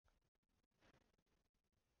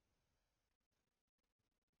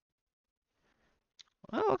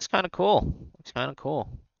Well, looks kind of cool. Looks kind of cool.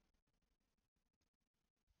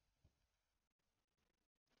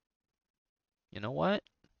 You know what?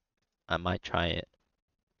 I might try it.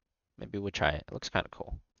 Maybe we'll try it. It looks kind of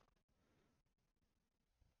cool.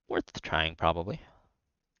 Worth trying, probably.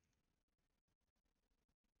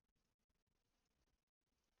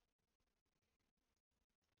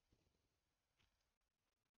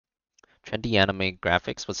 Trendy anime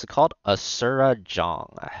graphics. What's it called? Asura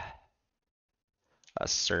Jong.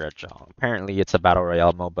 Asura Jong. Apparently, it's a battle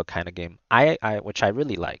royale MOBA kind of game. Which I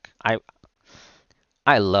really like.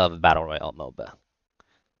 I love battle royale MOBA.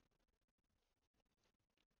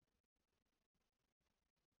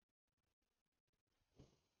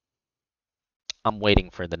 I'm waiting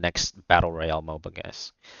for the next battle royale MOBA,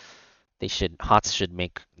 guys. HOTS should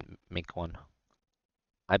make one.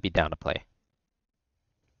 I'd be down to play.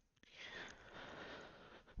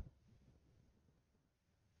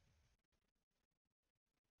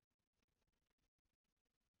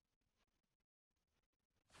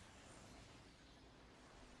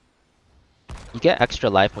 You get extra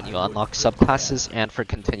life when you unlock subclasses and for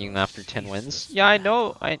continuing after 10 wins. Yeah, I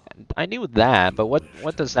know. I knew that, but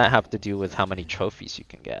what does that have to do with how many trophies you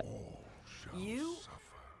can get? You?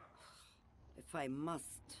 If I must.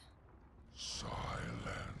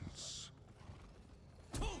 Silence.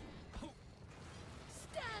 Stand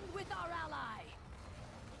with our ally.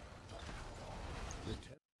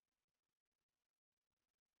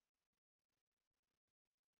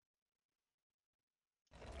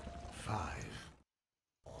 Five,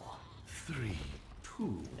 3,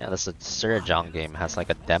 2. Yeah, this Surajong game has like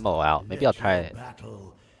a demo out. Maybe I'll try it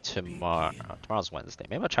tomorrow. Tomorrow's Wednesday.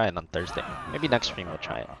 Maybe I'll try it on Thursday. Maybe next stream we'll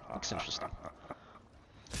try it. Looks interesting.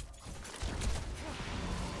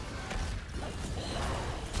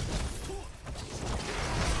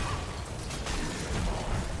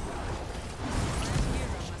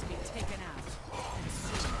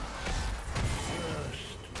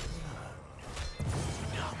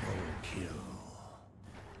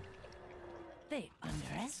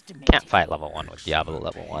 Can't fight level 1 with Diablo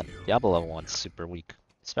level 1. Diablo level 1's super weak,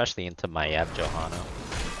 especially into Maiev Johanna.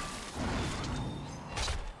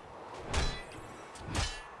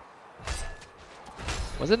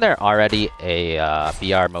 Wasn't there already a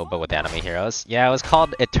BR MOBA with anime heroes? Yeah, it was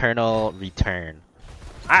called Eternal Return.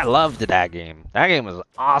 I loved that game. That game was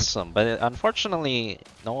awesome, but unfortunately,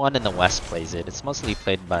 no one in the West plays it. It's mostly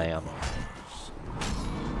played by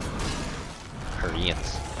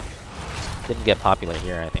Koreans. Didn't get popular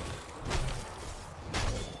here, I think.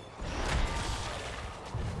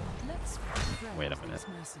 Wait a minute.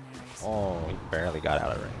 Oh, he barely got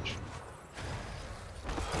out of range.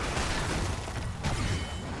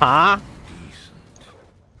 Huh?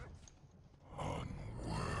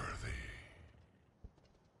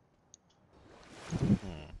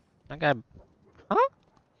 That guy... Huh?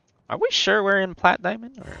 Are we sure we're in Plat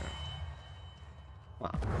Diamond? Or... Wow.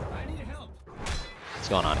 What's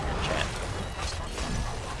going on here in chat?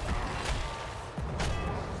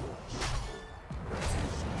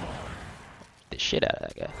 The shit out of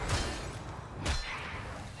that guy.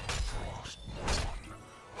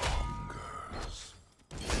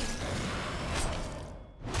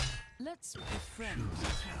 Let's be friends.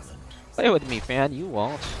 Play with me, fan. You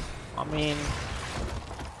won't. I mean,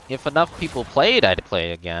 if enough people played, I'd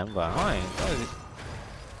play again. But I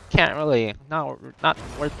can't really. Not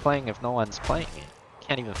worth playing if no one's playing it.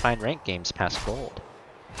 Can't even find ranked games past gold.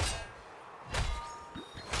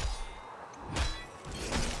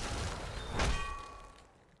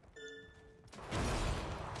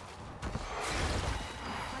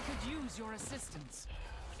 I could use your assistance.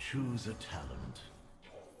 Choose a talent.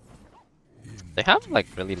 They have like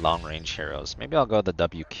really long range heroes. Maybe I'll go the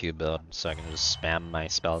WQ build so I can just spam my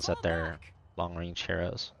spells at their long range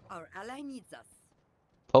heroes. Our ally needs us.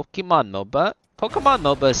 Pokemon MOBA? Pokemon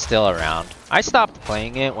MOBA is still around. I stopped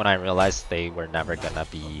playing it when I realized they were never gonna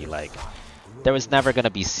be like... There was never gonna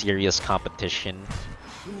be serious competition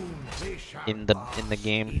in the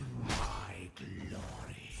game.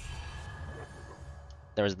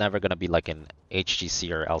 There was never gonna be like an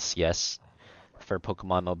HGC or LCS for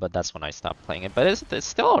Pokemon MOBA. That's when I stopped playing it. But it's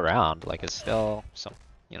still around. Like it's still some,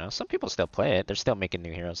 you know, some people still play it. They're still making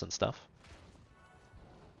new heroes and stuff.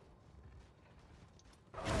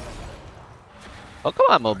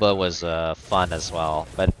 Pokemon MOBA was fun as well,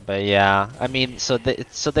 but yeah, I mean, so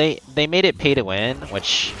they made it pay to win,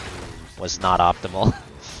 which was not optimal,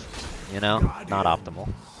 you know, not optimal.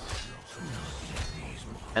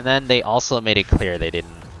 And then they also made it clear they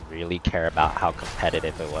didn't really care about how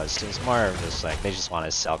competitive it was. It was more of just like they just want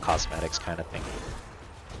to sell cosmetics kind of thing,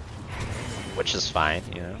 which is fine,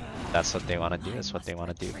 you know. that's what they want to do, is what they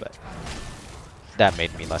want to do, but that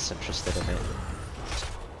made me less interested in it.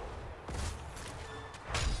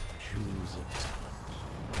 Choose a talent.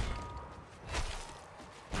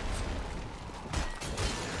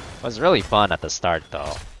 It was really fun at the start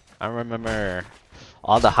though. I remember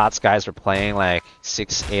all the HOTS guys were playing like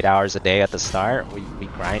 6-8 hours a day at the start. We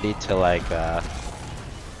grinded to like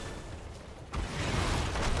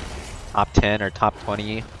top 10 or top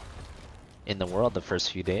 20 in the world the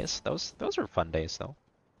first few days. Those were fun days though.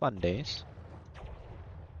 Fun days.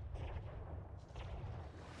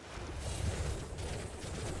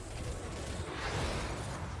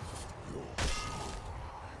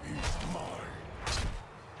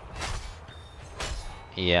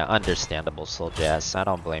 Yeah, understandable, Soul Jazz. I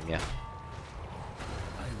don't blame you. I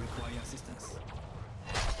require assistance.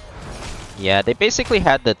 Yeah, they basically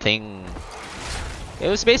had the thing. It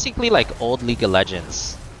was basically like old League of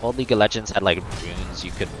Legends. Old League of Legends had like runes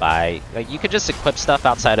you could buy. Like you could just equip stuff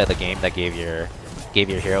outside of the game that gave your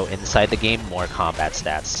hero inside the game more combat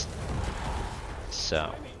stats.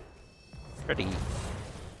 So pretty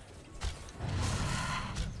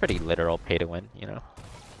literal pay to win, you know.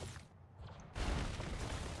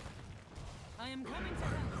 I am coming to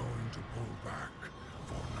I'm help. going to pull back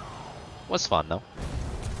for now. Was fun though.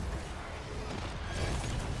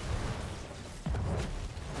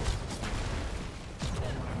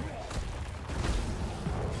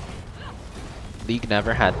 League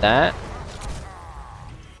never had that.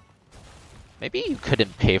 Maybe you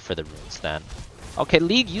couldn't pay for the runes then. Okay,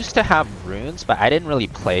 League used to have runes, but I didn't really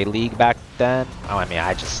play League back then. Oh, I mean,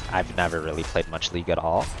 I've never really played much League at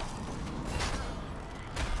all.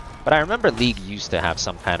 But I remember League used to have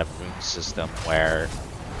some kind of rune system where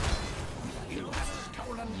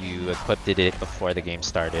you equipped it before the game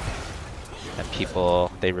started. And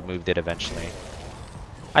people, they removed it eventually.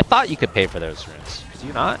 I thought you could pay for those runes. Could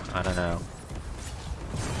you not? I don't know.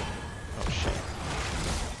 Oh shit.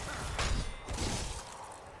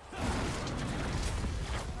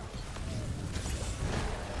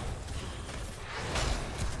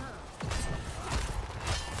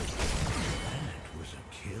 That was a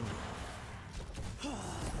kill.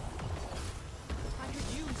 I could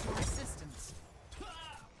use your assistance.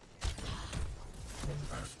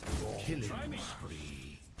 Killing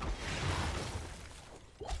spree.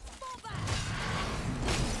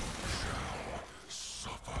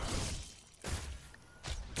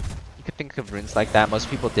 You could think of runes like that. Most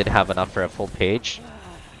people did have enough for a full page.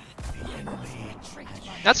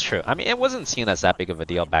 That's true. I mean, it wasn't seen as that big of a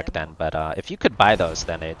deal back then, but if you could buy those,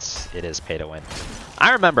 then it is pay to win.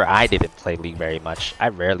 I remember I didn't play League very much. I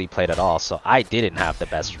rarely played at all, so I didn't have the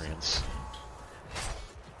best runes.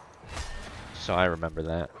 So I remember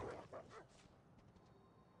that.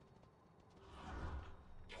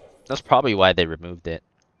 That's probably why they removed it.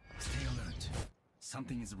 Stay alert.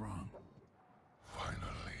 Something is wrong. Finally.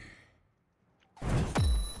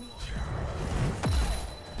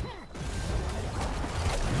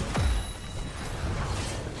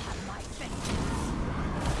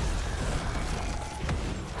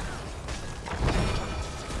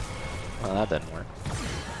 Well, that didn't work.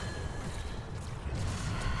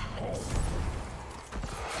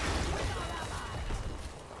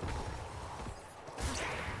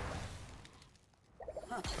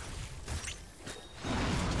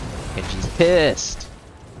 Genji's pissed.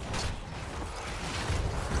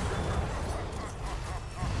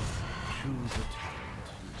 Choose a talent.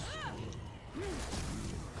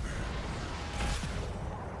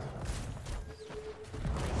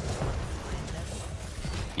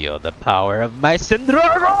 Feel the power of my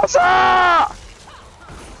Sindragosa!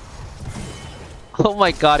 Oh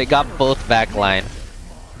my god, it got both backline.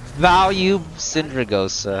 Value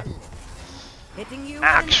Sindragosa. Hitting you.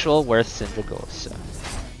 Actual worth Sindragosa.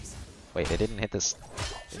 Wait, it didn't hit this.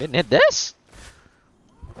 It didn't hit this?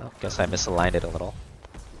 Well, guess I misaligned it a little.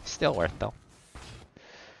 Still worth though.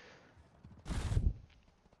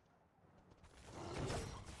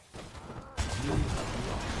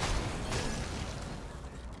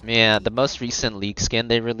 Yeah, the most recent League skin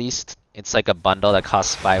they released, it's like a bundle that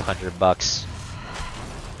costs 500 bucks.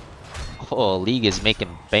 Oh, League is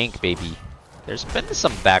making bank, baby. There's been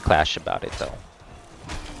some backlash about it though.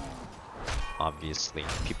 Obviously,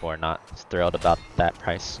 people are not thrilled about that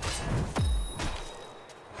price.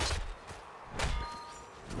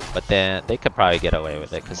 But then they could probably get away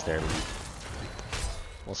with it because they're League.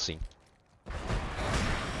 We'll see.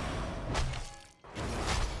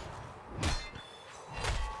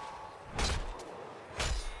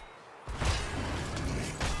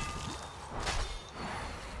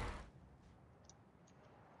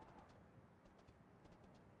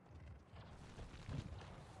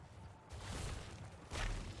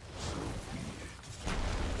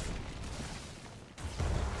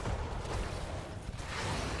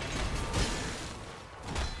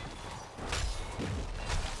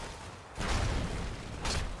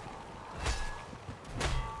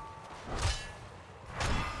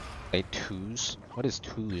 Play twos? What is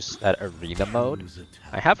twos? That arena mode? Choose a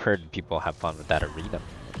I have heard people have fun with that arena mode.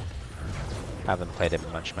 Haven't played it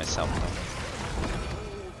much myself though.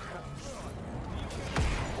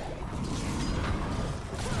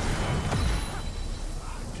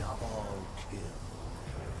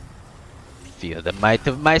 Feel the might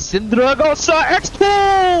of my Sindragosa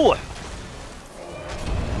X2!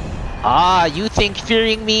 Ah, you think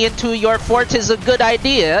fearing me into your fort is a good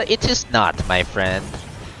idea? It is not, my friend.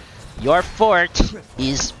 Your fort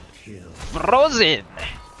is frozen!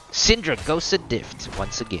 Sindragosa DIFF'D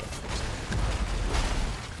once again.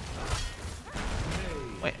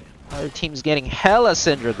 Wait, other team's getting hella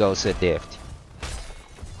Sindragosa DIFF'D.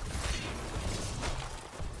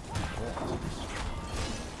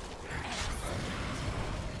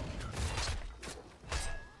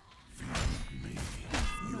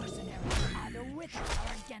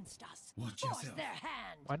 Watch yourself.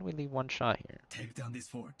 Why do we leave one shot here? Take down this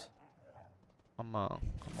fort. I'm gonna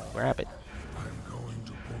grab it. I'm going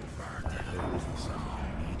to pull back those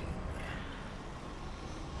are needed.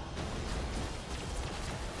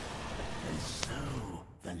 And so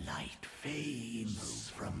the light fades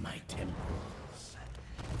from my temples,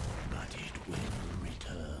 but it will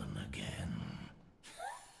return again.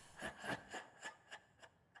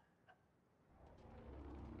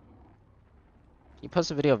 Can you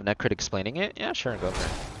post a video of Netcrit explaining it? Yeah, sure, go for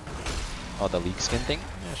it. Oh, the leak skin thing?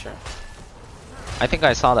 Yeah, sure. I think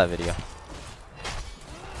I saw that video.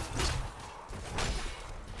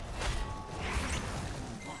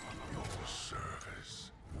 Your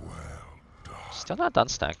service well done. Still not done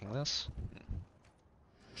stacking this.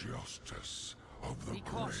 Justice of the Be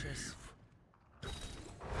cautious. brave.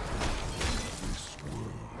 This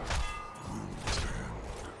world will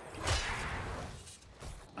end.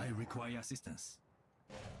 I require assistance.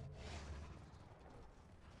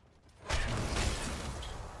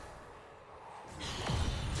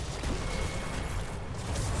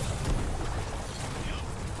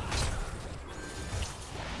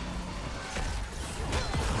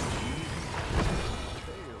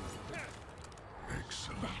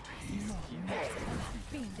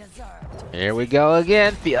 Here we go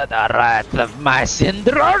again. Feel the wrath of my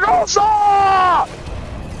Sindragosa!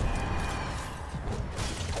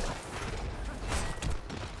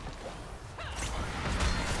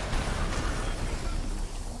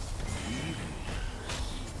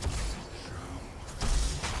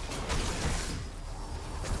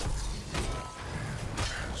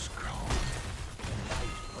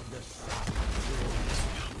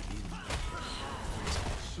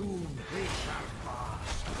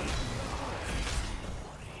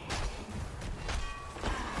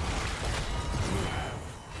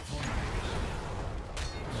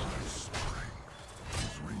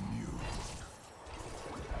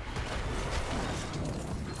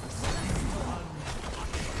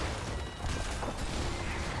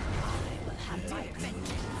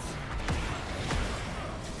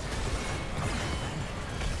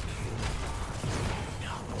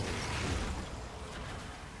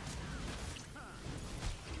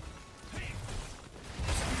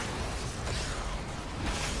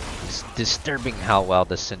 It's disturbing how well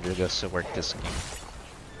the Sindragosa worked this game.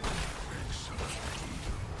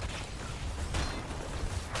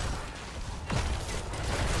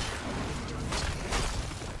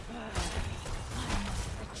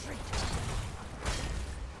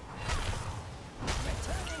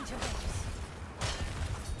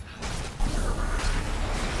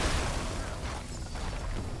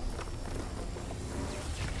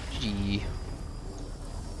 Gee.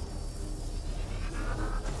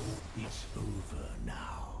 It's over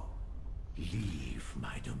now. Leave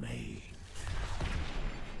my domain.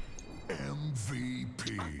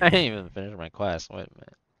 MVP. I didn't even finish my quest. Wait a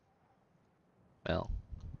minute. Well,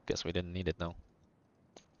 guess we didn't need it though.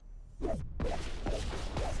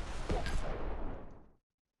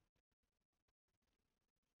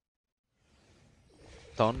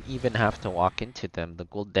 Don't even have to walk into them. The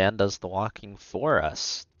Gul'dan does the walking for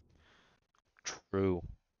us. True.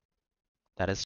 That is